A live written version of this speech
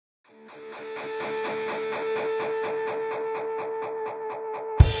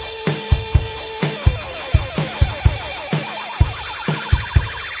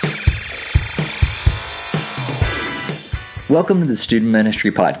Welcome to the Student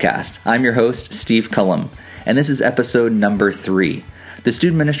Ministry Podcast. I'm your host, Steve Cullum, and this is episode number 3. The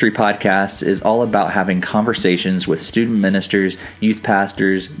Student Ministry Podcast is all about having conversations with student ministers, youth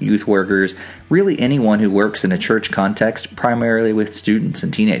pastors, youth workers, really anyone who works in a church context, primarily with students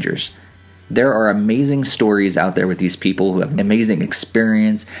and teenagers. There are amazing stories out there with these people who have amazing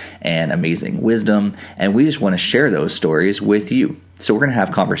experience and amazing wisdom, and we just want to share those stories with you. So we're going to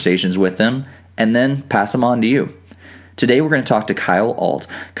have conversations with them and then pass them on to you. Today we're going to talk to Kyle Alt.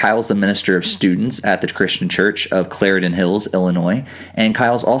 Kyle's the minister of students at the Christian Church of Clarendon Hills, Illinois, and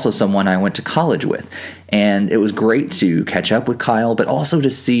Kyle's also someone I went to college with. And it was great to catch up with Kyle, but also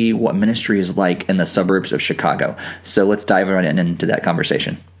to see what ministry is like in the suburbs of Chicago. So let's dive right into that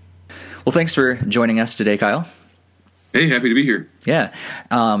conversation. Well, thanks for joining us today, Kyle. Hey, happy to be here. Yeah.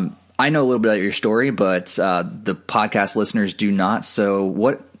 I know a little bit about your story, but the podcast listeners do not.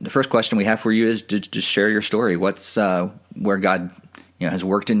 So the first question we have for you is to just share your story. What's where God has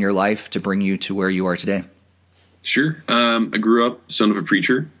worked in your life to bring you to where you are today? Sure. I grew up son of a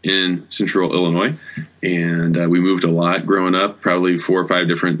preacher in central Illinois, and we moved a lot growing up, probably 4 or 5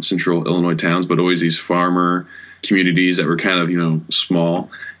 different central Illinois towns, but always these farmer communities that were kind of,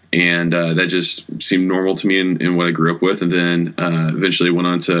 small. And that just seemed normal to me in what I grew up with. And then eventually went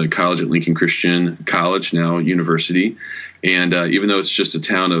on to college at Lincoln Christian College, now university. And even though it's just a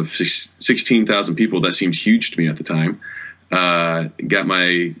town of 16,000 people, that seemed huge to me at the time. Got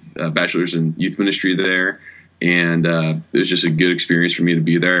my bachelor's in youth ministry there. And it was just a good experience for me to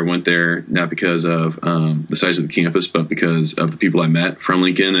be there. I went there not because of the size of the campus, but because of the people I met from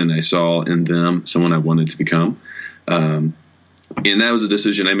Lincoln. And I saw in them someone I wanted to become. And that was a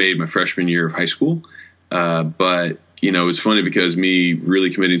decision I made my freshman year of high school. But, it was funny because me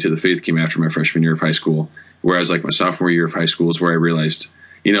really committing to the faith came after my freshman year of high school, whereas like my sophomore year of high school is where I realized,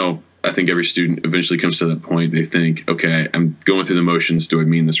 I think every student eventually comes to that point. They think, okay, I'm going through the motions. Do I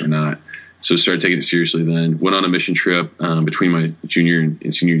mean this or not? So started taking it seriously then. Went on a mission trip between my junior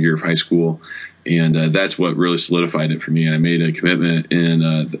and senior year of high school. And that's what really solidified it for me. And I made a commitment in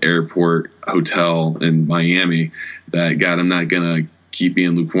the airport hotel in Miami that, God, I'm not going to keep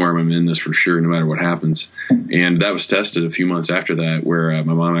being lukewarm. I'm in this for sure, no matter what happens. And that was tested a few months after that, where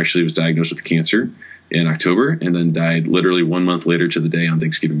my mom actually was diagnosed with cancer in October and then died literally 1 month later to the day on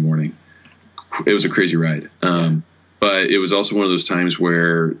Thanksgiving morning. It was a crazy ride. But it was also one of those times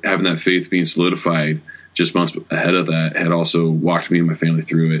where having that faith being solidified just months ahead of that had also walked me and my family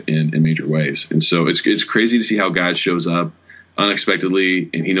through it in major ways. And so it's crazy to see how God shows up unexpectedly,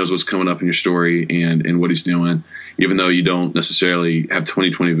 and he knows what's coming up in your story and what he's doing, even though you don't necessarily have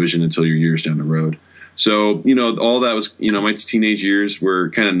 20/20 vision until you're years down the road. So, all that was, my teenage years were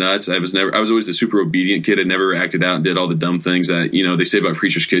kind of nuts. I was always the super obedient kid. I never acted out and did all the dumb things that, they say about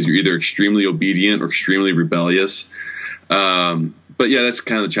preachers' kids. You're either extremely obedient or extremely rebellious. But yeah, that's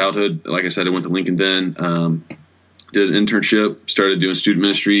kind of the childhood. Like I said, I went to Lincoln then, did an internship, started doing student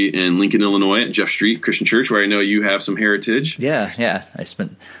ministry in Lincoln, Illinois at Jeff Street Christian Church, where I know you have some heritage. Yeah. I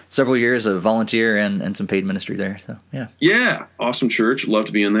spent several years of volunteer and some paid ministry there. So, yeah. Yeah, awesome church. Loved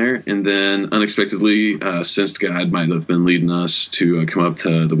to be in there. And then unexpectedly, sensed God might have been leading us to come up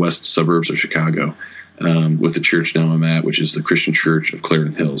to the west suburbs of Chicago with the church now I'm at, which is the Christian Church of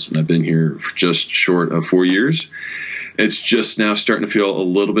Clarendon Hills. And I've been here for just short of 4 years. It's just now starting to feel a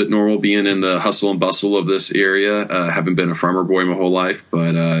little bit normal being in the hustle and bustle of this area. Haven't been a farmer boy my whole life,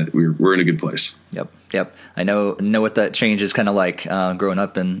 but we're in a good place. Yep. I know what that change is kind of like growing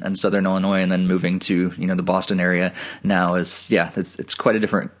up in Southern Illinois and then moving to the Boston area now is it's quite a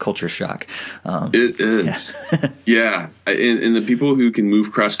different culture shock. It is. Yeah. And the people who can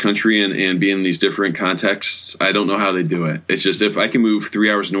move cross country and be in these different contexts, I don't know how they do it. It's just if I can move 3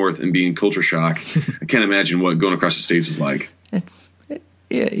 hours north and be in culture shock, I can't imagine what going across the states is like.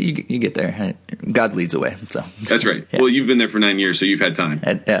 Yeah, you get there. God leads the way. So that's right. Yeah. Well, you've been there for 9 years, so you've had time.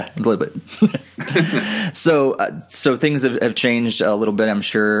 Yeah, a little bit. So things have changed a little bit, I'm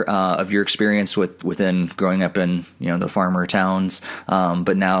sure, of your experience within growing up in the farmer towns,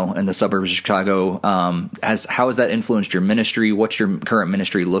 but now in the suburbs of Chicago. How has that influenced your ministry? What's your current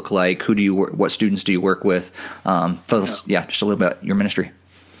ministry look like? What students do you work with? Tell us, just a little bit about your ministry.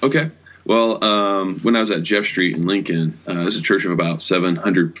 Okay. Well, when I was at Jeff Street in Lincoln, it's a church of about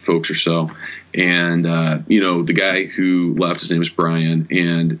 700 folks or so. And, the guy who left, his name is Brian.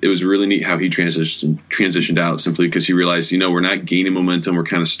 And it was really neat how he transitioned out simply because he realized, we're not gaining momentum. We're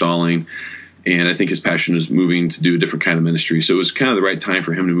kind of stalling. And I think his passion is moving to do a different kind of ministry. So it was kind of the right time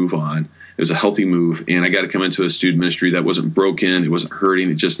for him to move on. It was a healthy move. And I got to come into a student ministry that wasn't broken. It wasn't hurting.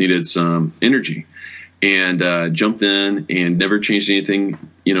 It just needed some energy. And jumped in and never changed anything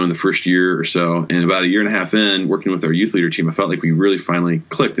in the first year or so. And about a year and a half in, working with our youth leader team, I felt like we really finally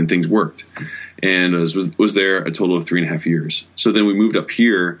clicked and things worked. And was there a total of 3.5 years. So then we moved up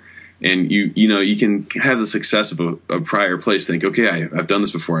here, and you can have the success of a prior place, think, okay, I've done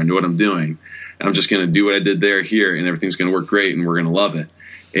this before, I know what I'm doing. I'm just going to do what I did here, and everything's going to work great, and we're going to love it.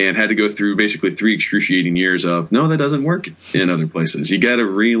 And had to go through basically 3 excruciating years of, no, that doesn't work in other places. You got to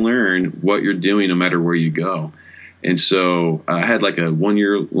relearn what you're doing no matter where you go. And so I had like a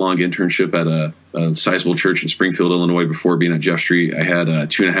 1-year-long internship at a sizable church in Springfield, Illinois, before being at Jeff Street. I had a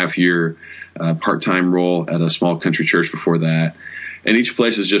 2.5-year part-time role at a small country church before that. And each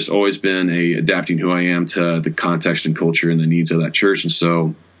place has just always been adapting who I am to the context and culture and the needs of that church. And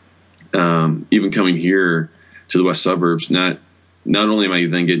so even coming here to the west suburbs, not only am I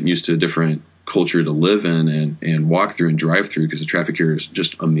then getting used to a different culture to live in and walk through and drive through, because the traffic here is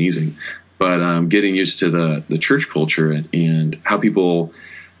just amazing, but getting used to the church culture and how people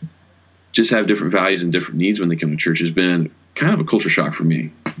just have different values and different needs when they come to church has been kind of a culture shock for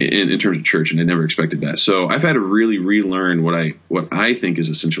me in terms of church, and I never expected that. So I've had to really relearn what I think is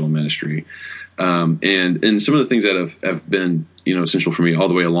essential in ministry. And some of the things that have been, essential for me all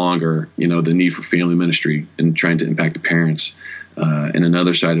the way along are, the need for family ministry and trying to impact the parents. And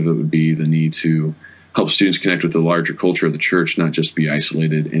another side of it would be the need to help students connect with the larger culture of the church, not just be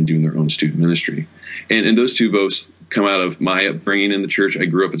isolated and doing their own student ministry. And those two both come out of my upbringing in the church. I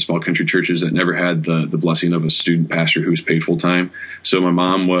grew up in small country churches that never had the blessing of a student pastor who was paid full time. So my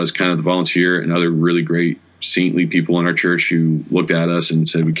mom was kind of the volunteer, and other really great saintly people in our church who looked at us and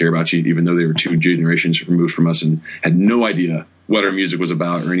said, we care about you, even though they were 2 generations removed from us and had no idea what our music was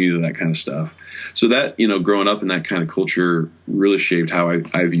about or any of that kind of stuff. So that, growing up in that kind of culture really shaped how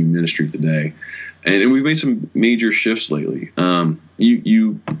I view ministry today. And we've made some major shifts lately.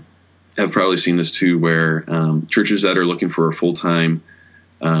 You have probably seen this too, where churches that are looking for a full-time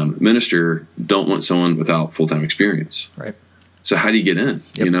minister don't want someone without full-time experience. Right. So how do you get in,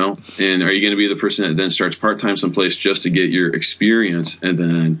 Yep. And are you going to be the person that then starts part-time someplace just to get your experience and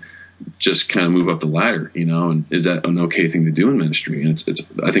then just kind of move up the ladder, and is that an okay thing to do in ministry? And it's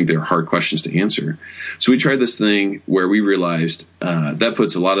I think they're hard questions to answer. So we tried this thing where we realized that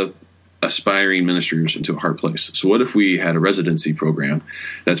puts a lot of aspiring ministers into a hard place. So what if we had a residency program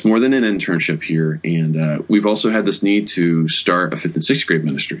that's more than an internship here? And we've also had this need to start a 5th and 6th grade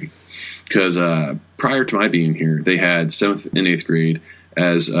ministry, because prior to my being here, they had 7th and 8th grade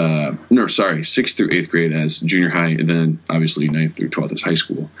as 6th through 8th grade as junior high, and then obviously 9th through 12th as high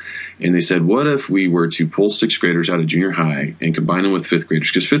school. And they said, what if we were to pull 6th graders out of junior high and combine them with 5th graders?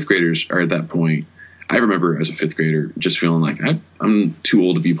 Because 5th graders are at that point, I remember as a 5th grader just feeling like I'm too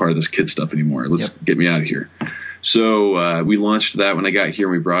old to be part of this kid stuff anymore. Let's get me out of here. So we launched that when I got here,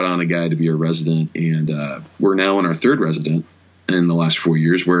 and we brought on a guy to be a resident, and we're now on our 3rd resident in the last 4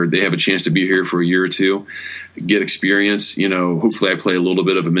 years, where they have a chance to be here for a year or two, get experience. Hopefully I play a little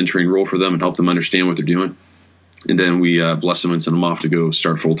bit of a mentoring role for them and help them understand what they're doing. And then we bless them and send them off to go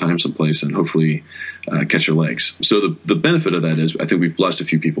start full-time someplace and hopefully catch their legs. So the benefit of that is I think we've blessed a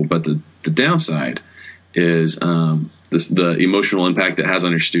few people, but the downside is the emotional impact that has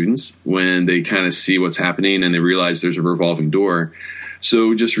on your students when they kind of see what's happening and they realize there's a revolving door.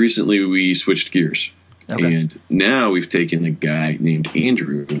 So just recently we switched gears. Okay. And now we've taken a guy named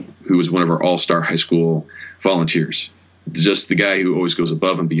Andrew, who was one of our all-star high school volunteers. Just the guy who always goes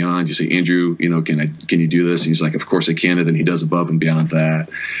above and beyond. You say, Andrew, can you do this? And he's like, of course I can. And then he does above and beyond that.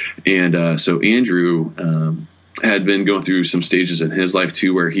 And so Andrew had been going through some stages in his life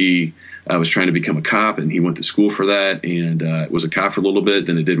too, where he was trying to become a cop, and he went to school for that and was a cop for a little bit.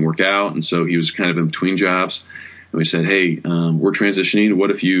 Then it didn't work out. And so he was kind of in between jobs. And we said, hey, we're transitioning.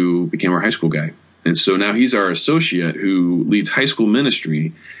 What if you became our high school guy? And so now he's our associate who leads high school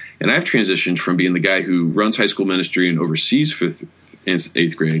ministry. And I've transitioned from being the guy who runs high school ministry and oversees 5th and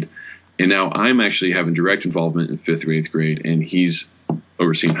 8th grade. And now I'm actually having direct involvement in 5th or 8th grade, and he's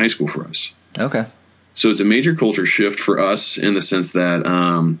overseeing high school for us. Okay. So it's a major culture shift for us in the sense that,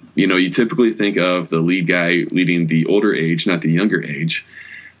 you typically think of the lead guy leading the older age, not the younger age.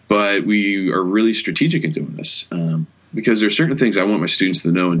 But we are really strategic in doing this. Because there's certain things I want my students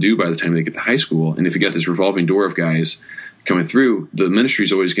to know and do by the time they get to high school. And if you got this revolving door of guys coming through, the ministry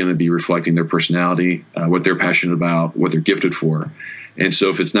is always going to be reflecting their personality, what they're passionate about, what they're gifted for. And so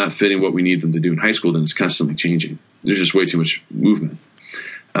if it's not fitting what we need them to do in high school, then it's constantly changing. There's just way too much movement.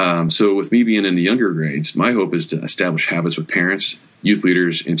 So with me being in the younger grades, my hope is to establish habits with parents, youth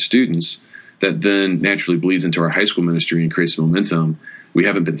leaders, and students that then naturally bleeds into our high school ministry and creates momentum we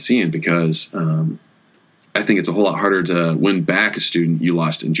haven't been seeing, because I think it's a whole lot harder to win back a student you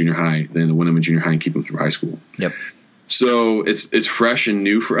lost in junior high than to win them in junior high and keep them through high school. Yep. So it's fresh and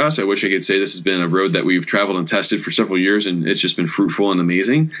new for us. I wish I could say this has been a road that we've traveled and tested for several years, and it's just been fruitful and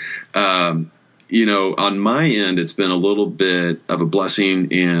amazing. On my end, it's been a little bit of a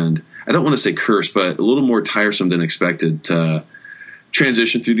blessing, and I don't want to say curse, but a little more tiresome than expected to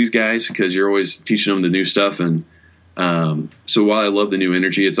transition through these guys, because you're always teaching them the new stuff. And so while I love the new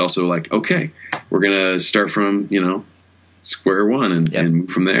energy, it's also like, okay, we're going to start from, square one and move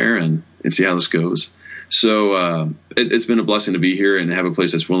from there and see how this goes. So it's been a blessing to be here and have a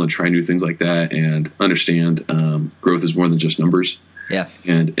place that's willing to try new things like that and understand growth is more than just numbers. Yeah.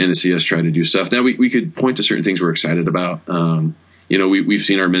 And to see us try to do stuff. Now, we could point to certain things we're excited about. We've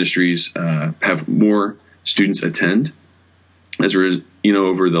seen our ministries have more students attend. As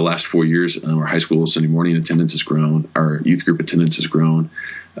over the last 4 years, our high school Sunday morning attendance has grown. Our youth group attendance has grown.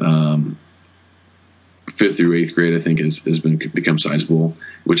 5th through 8th grade, I think, has become sizable,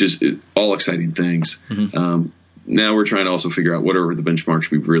 which is all exciting things. Mm-hmm. Now we're trying to also figure out what are the benchmarks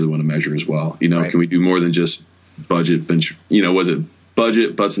we really want to measure as well. Right. Can we do more than just budget bench? Was it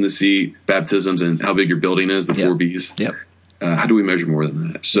budget, butts in the seat, baptisms, and how big your building is, the 4 Bs? Yep. How do we measure more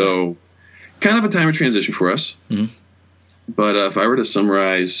than that? So kind of a time of transition for us. Mm-hmm. But if I were to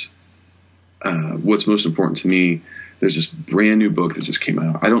summarize what's most important to me, there's this brand new book that just came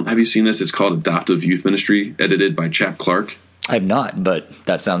out. Have you seen this? It's called Adoptive Youth Ministry, edited by Chap Clark. I have not, but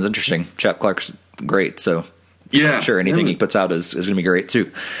that sounds interesting. Chap Clark's great, so yeah, I'm sure anything he puts out is going to be great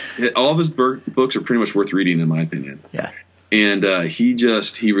too. All of his books are pretty much worth reading, in my opinion. Yeah. And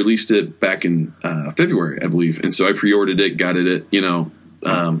he released it back in February, I believe. And so I pre-ordered it, got it,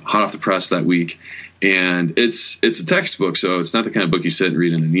 hot off the press that week. And it's a textbook, so it's not the kind of book you sit and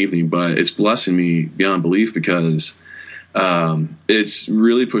read in an evening, but it's blessing me beyond belief, because it's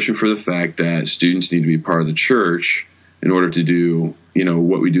really pushing for the fact that students need to be part of the church in order to do,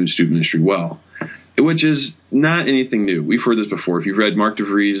 what we do in student ministry well, which is not anything new. We've heard this before. If you've read Mark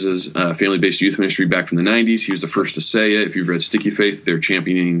DeVries's family-based youth ministry back from the 90s, he was the first to say it. If you've read Sticky Faith, they're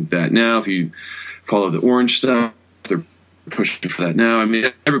championing that now. If you follow the orange stuff, they're pushing for that now. I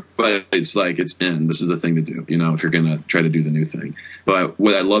mean, everybody, it's like, it's in. This is the thing to do, if you're going to try to do the new thing. But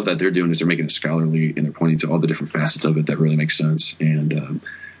what I love that they're doing is they're making it scholarly, and they're pointing to all the different facets of it that really makes sense. And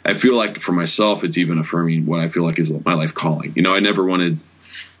I feel like for myself, it's even affirming what I feel like is my life calling. I never wanted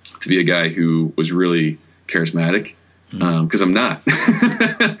to be a guy who was really charismatic, because I'm not.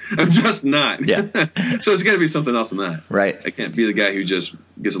 I'm just not. Yeah. So it's got to be something else than that. Right. I can't be the guy who just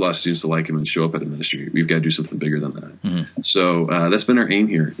gets a lot of students to like him and show up at a ministry. We've got to do something bigger than that. Mm-hmm. So that's been our aim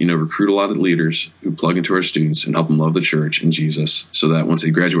here. Recruit a lot of leaders who plug into our students and help them love the church and Jesus, so that once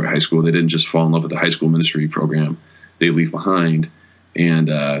they graduate high school, they didn't just fall in love with the high school ministry program they leave behind and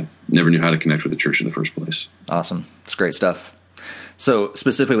never knew how to connect with the church in the first place. Awesome. It's great stuff. So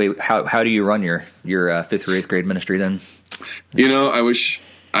specifically, how do you run your 5th or 8th grade ministry then? I wish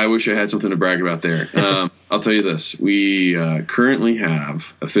I had something to brag about there. I'll tell you this. We currently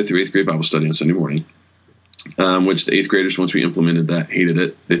have a 5th or 8th grade Bible study on Sunday morning, which the 8th graders, once we implemented that, hated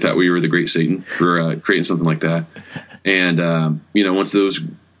it. They thought we were the great Satan for creating something like that. And, once those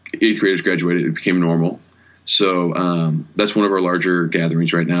 8th graders graduated, it became normal. So that's one of our larger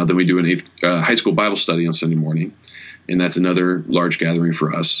gatherings right now. Then we do an high school Bible study on Sunday morning, and that's another large gathering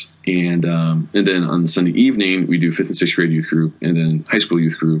for us. And then on Sunday evening, we do 5th and 6th grade youth group, and then high school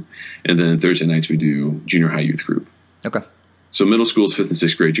youth group, and then Thursday nights we do junior high youth group. Okay. So middle school is 5th and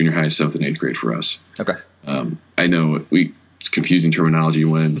 6th grade, junior high is 7th and 8th grade for us. Okay. I know it's confusing terminology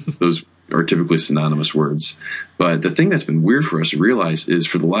when those are typically synonymous words. But the thing that's been weird for us to realize is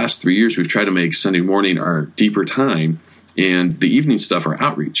for the last 3 years, we've tried to make Sunday morning our deeper time, and the evening stuff our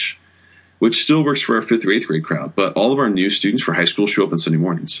outreach, which still works for our 5th or 8th grade crowd. But all of our new students for high school show up on Sunday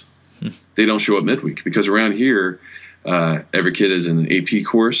mornings. They don't show up midweek, because around here, every kid is in an AP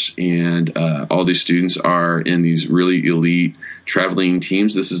course, and all these students are in these really elite traveling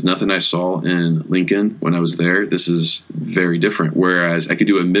teams. This is nothing I saw in Lincoln when I was there. This is very different. Whereas I could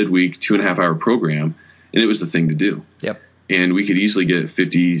do a midweek 2.5-hour program, and it was the thing to do. Yep. And we could easily get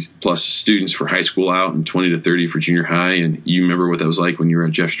 50 plus students for high school out and 20 to 30 for junior high. And you remember what that was like when you were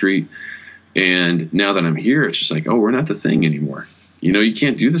at Jeff Street. And now that I'm here, it's just like, oh, we're not the thing anymore. You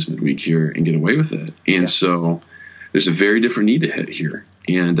can't do this midweek here and get away with it. And so there's a very different need to hit here.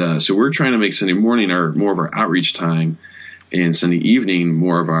 And so we're trying to make Sunday morning more of our outreach time, and Sunday evening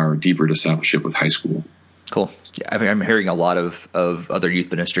more of our deeper discipleship with high school. Cool. Yeah, I'm hearing a lot of other youth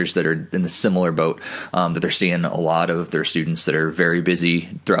ministers that are in the similar boat, that they're seeing a lot of their students that are very busy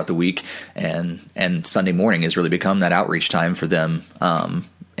throughout the week, and Sunday morning has really become that outreach time for them.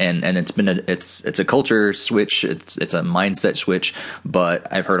 and it's been it's a culture switch, it's a mindset switch, but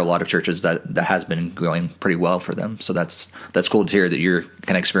I've heard a lot of churches that has been going pretty well for them. So that's cool to hear that you're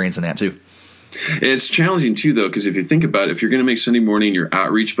kind of experiencing that too. It's challenging too, though, because if you think about it, if you're going to make Sunday morning your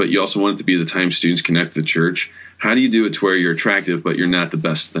outreach, but you also want it to be the time students connect to the church, how do you do it to where you're attractive, but you're not the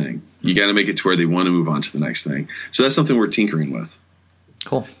best thing? You got to make it to where they want to move on to the next thing. So that's something we're tinkering with.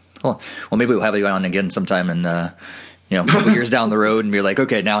 Cool. Well, maybe we'll have you on again sometime in a couple years down the road, and be like,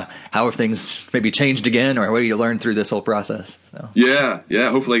 okay, now how have things maybe changed again, or what do you learn through this whole process? So. Yeah.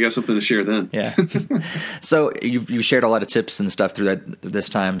 Hopefully, I got something to share then. Yeah. So you shared a lot of tips and stuff through this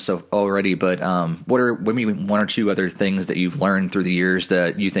time so already, but what are maybe one or two other things that you've learned through the years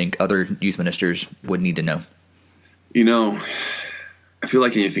that you think other youth ministers would need to know? I feel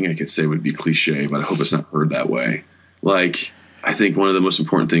like anything I could say would be cliche, but I hope it's not heard that way. Like, I think one of the most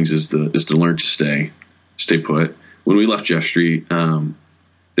important things is to learn to stay put. When we left Jeff Street,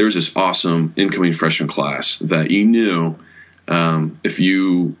 there was this awesome incoming freshman class that you knew if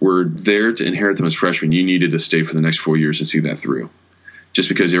you were there to inherit them as freshmen, you needed to stay for the next 4 years and see that through, just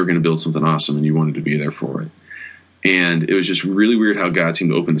because they were going to build something awesome and you wanted to be there for it. And it was just really weird how God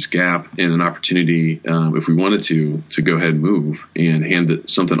seemed to open this gap and an opportunity, if we wanted to go ahead and move and hand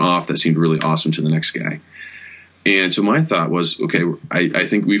something off that seemed really awesome to the next guy. And so my thought was, okay, I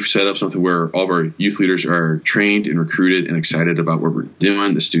think we've set up something where all of our youth leaders are trained and recruited and excited about what we're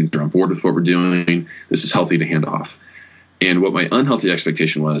doing. The students are on board with what we're doing. This is healthy to hand off. And what my unhealthy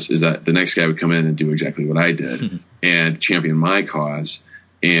expectation is that the next guy would come in and do exactly what I did and champion my cause.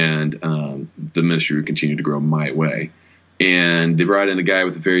 And the ministry would continue to grow my way. And they brought in a guy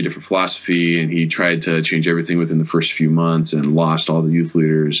with a very different philosophy, and he tried to change everything within the first few months and lost all the youth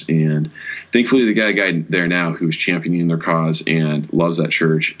leaders. And thankfully, the guy there now who's championing their cause and loves that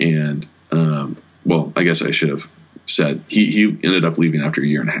church. And, I guess I should have said he ended up leaving after a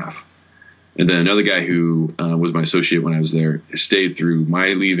year and a half. And then another guy who was my associate when I was there stayed through my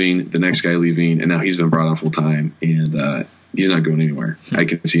leaving, the next guy leaving, and now he's been brought on full time. And he's not going anywhere. I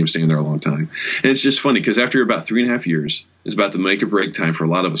can see him staying there a long time. And it's just funny because after about 3.5 years, it's about the make or break time for a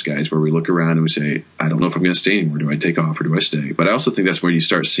lot of us guys where we look around and we say, I don't know if I'm going to stay anymore. Do I take off or do I stay? But I also think that's where you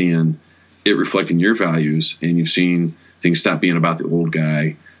start seeing it reflecting your values, and you've seen things stop being about the old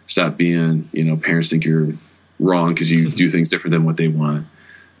guy, stop being, parents think you're wrong because you do things different than what they want.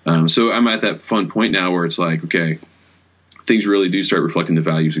 So I'm at that fun point now where it's like, okay, things really do start reflecting the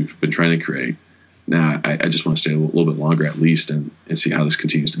values we've been trying to create. Now, I just want to stay a little bit longer at least and see how this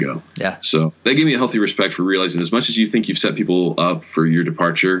continues to go. Yeah. So that gave me a healthy respect for realizing as much as you think you've set people up for your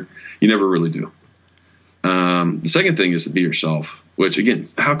departure, you never really do. The second thing is to be yourself, which, again,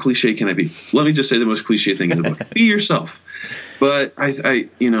 how cliche can I be? Let me just say the most cliche thing in the book. Be yourself. But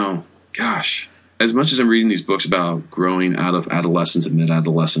gosh, as much as I'm reading these books about growing out of adolescence and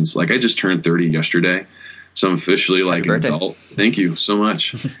mid-adolescence, like I just turned 30 yesterday, so I'm officially like an adult. Thank you so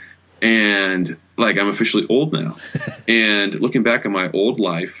much. And like, I'm officially old now. And looking back on my old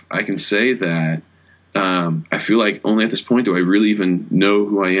life, I can say that I feel like only at this point do I really even know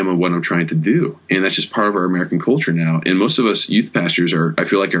who I am and what I'm trying to do. And that's just part of our American culture now. And most of us youth pastors I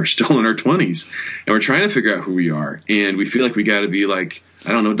feel like are still in our 20s. And we're trying to figure out who we are. And we feel like we got to be like,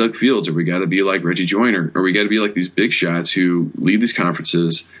 I don't know, Doug Fields, or we got to be like Reggie Joyner, or we got to be like these big shots who lead these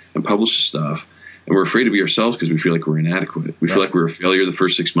conferences and publish stuff. And we're afraid to be ourselves because we feel like we're inadequate. We feel like we're a failure the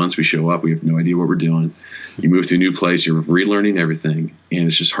first 6 months. We show up. We have no idea what we're doing. You move to a new place. You're relearning everything. And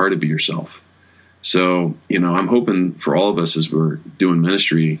it's just hard to be yourself. So, I'm hoping for all of us as we're doing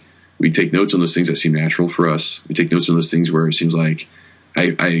ministry, we take notes on those things that seem natural for us. We take notes on those things where it seems like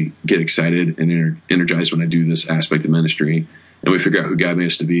I get excited and energized when I do this aspect of ministry. And we figure out who God made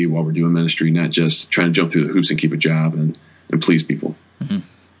us to be while we're doing ministry, not just trying to jump through the hoops and keep a job and please people. Mm-hmm.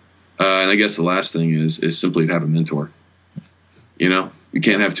 And I guess the last thing is simply to have a mentor. You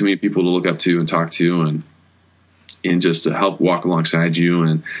can't have too many people to look up to and talk to and just to help walk alongside you.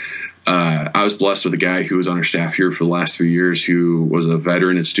 And I was blessed with a guy who was on our staff here for the last 3 years who was a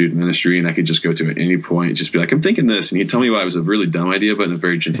veteran in student ministry, and I could just go to at any point and just be like, I'm thinking this. And he'd tell me why it was a really dumb idea, but in a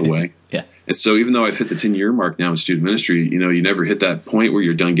very gentle way. Yeah. And so even though I've hit the 10-year mark now in student ministry, you never hit that point where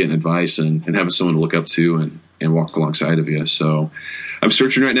you're done getting advice and having someone to look up to and walk alongside of you. So I'm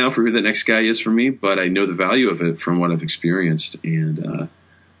searching right now for who the next guy is for me, but I know the value of it from what I've experienced. And,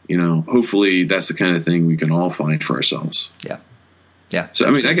 hopefully that's the kind of thing we can all find for ourselves. Yeah. Yeah. So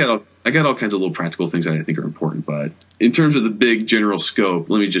I mean, I got all kinds of little practical things that I think are important, but in terms of the big general scope,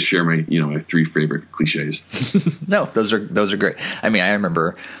 let me just share my my 3 favorite cliches. No, those are great. I mean, I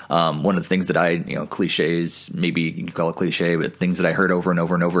remember one of the things that I cliches, maybe you can call it cliche, but things that I heard over and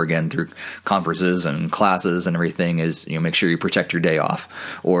over and over again through conferences and classes and everything is make sure you protect your day off,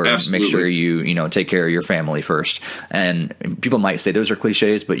 or Absolutely. make sure you take care of your family first. And people might say those are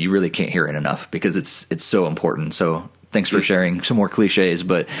cliches, but you really can't hear it enough because it's so important. So thanks for sharing some more cliches,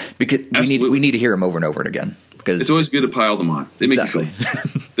 but because we need to hear them over and over again. Because it's always good to pile them on. They make exactly. you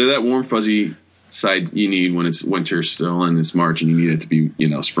feel they're that warm, fuzzy side you need when it's winter still and it's March and you need it to be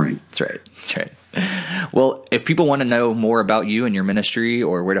spring. That's right. Well, if people want to know more about you and your ministry,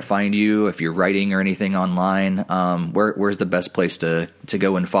 or where to find you, if you're writing or anything online, where's the best place to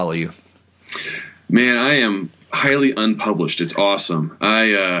go and follow you? Man, I am highly unpublished. It's awesome.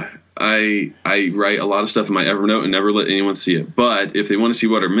 I write a lot of stuff in my Evernote and never let anyone see it. But if they want to see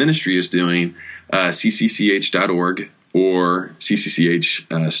what our ministry is doing, ccch.org or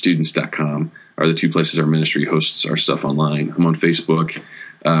ccchstudents.com are the 2 places our ministry hosts our stuff online. I'm on Facebook.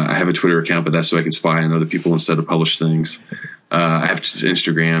 I have a Twitter account, but that's so I can spy on other people instead of publish things. I have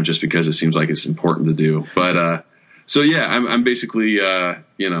Instagram just because it seems like it's important to do. But so yeah, I'm basically I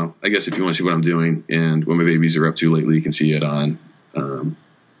guess if you want to see what I'm doing and what my babies are up to lately, you can see it on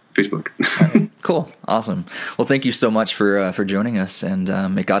Facebook. Cool. Awesome. Well, thank you so much for joining us, and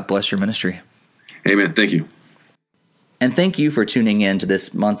may God bless your ministry. Amen. Thank you. And thank you for tuning in to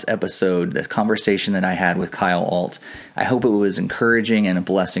this month's episode, the conversation that I had with Kyle Alt. I hope it was encouraging and a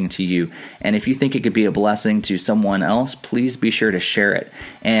blessing to you. And if you think it could be a blessing to someone else, please be sure to share it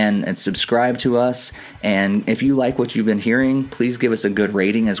and subscribe to us. And if you like what you've been hearing, please give us a good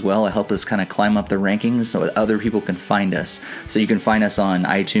rating as well. It helps us kind of climb up the rankings so that other people can find us. So you can find us on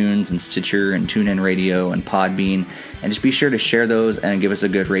iTunes and Stitcher and TuneIn Radio and Podbean. And just be sure to share those and give us a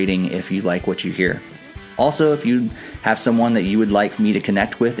good rating if you like what you hear. Also, if you have someone that you would like me to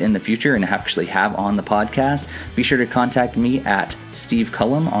connect with in the future and actually have on the podcast, be sure to contact me at Steve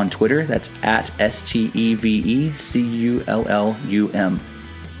Cullum on Twitter. That's at STEVECULLUM.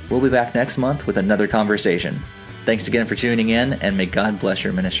 We'll be back next month with another conversation. Thanks again for tuning in, and may God bless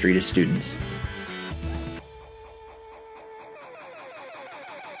your ministry to students.